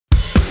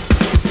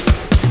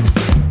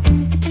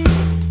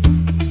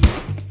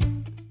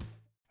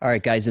All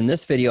right, guys, in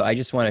this video, I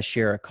just want to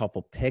share a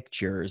couple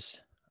pictures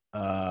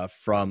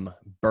from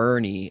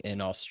Bernie in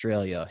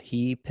Australia.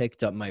 He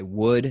picked up my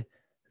wood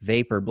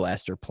vapor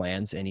blaster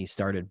plans and he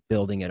started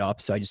building it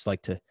up. So I just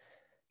like to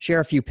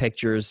share a few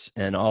pictures.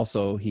 And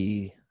also,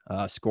 he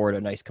scored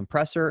a nice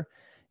compressor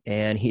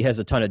and he has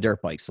a ton of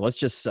dirt bikes. So let's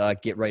just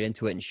get right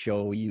into it and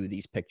show you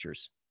these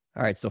pictures.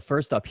 All right, so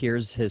first up,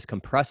 here's his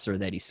compressor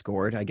that he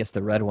scored. I guess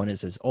the red one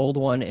is his old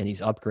one, and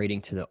he's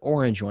upgrading to the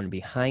orange one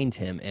behind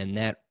him. And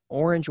that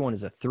orange one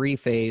is a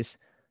three-phase,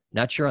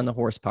 not sure on the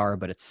horsepower,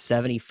 but it's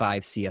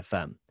 75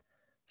 CFM.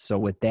 So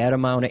with that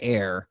amount of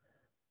air,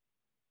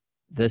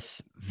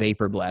 this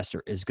vapor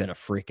blaster is going to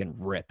freaking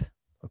rip,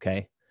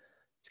 okay?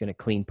 It's going to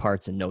clean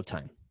parts in no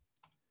time.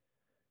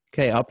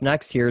 Okay, up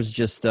next, here's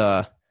just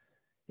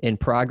in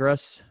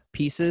progress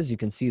pieces. You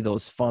can see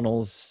those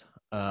funnels.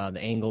 The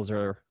angles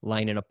are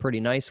lining up pretty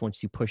nice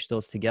once you push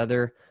those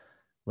together.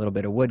 A little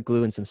bit of wood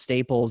glue and some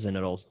staples, and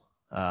it'll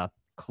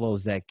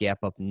close that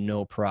gap up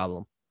no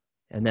problem.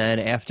 And then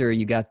after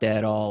you got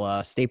that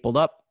all stapled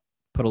up,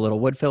 put a little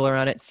wood filler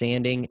on it,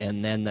 sanding,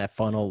 and then that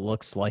funnel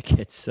looks like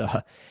it's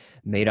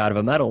made out of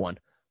a metal one.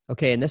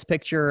 Okay, in this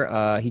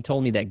picture, he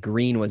told me that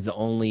green was the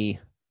only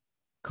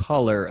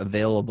color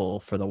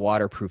available for the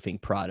waterproofing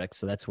product,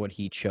 so that's what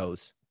he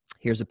chose.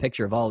 Here's a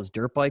picture of all his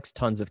dirt bikes,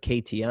 tons of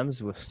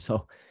KTMs.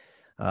 So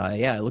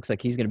yeah, it looks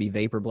like he's going to be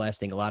vapor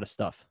blasting a lot of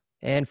stuff.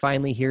 And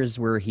finally, here's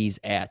where he's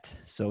at.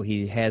 So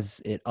he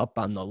has it up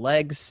on the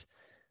legs.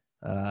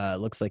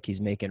 Looks like he's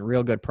making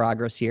real good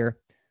progress here.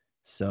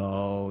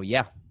 So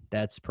yeah,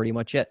 that's pretty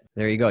much it.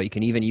 There you go. You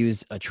can even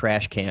use a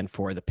trash can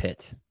for the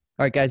pit.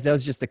 All right, guys, that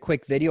was just a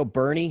quick video.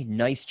 Bernie,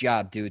 nice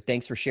job, dude.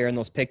 Thanks for sharing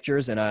those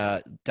pictures,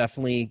 and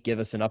definitely give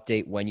us an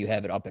update when you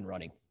have it up and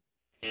running.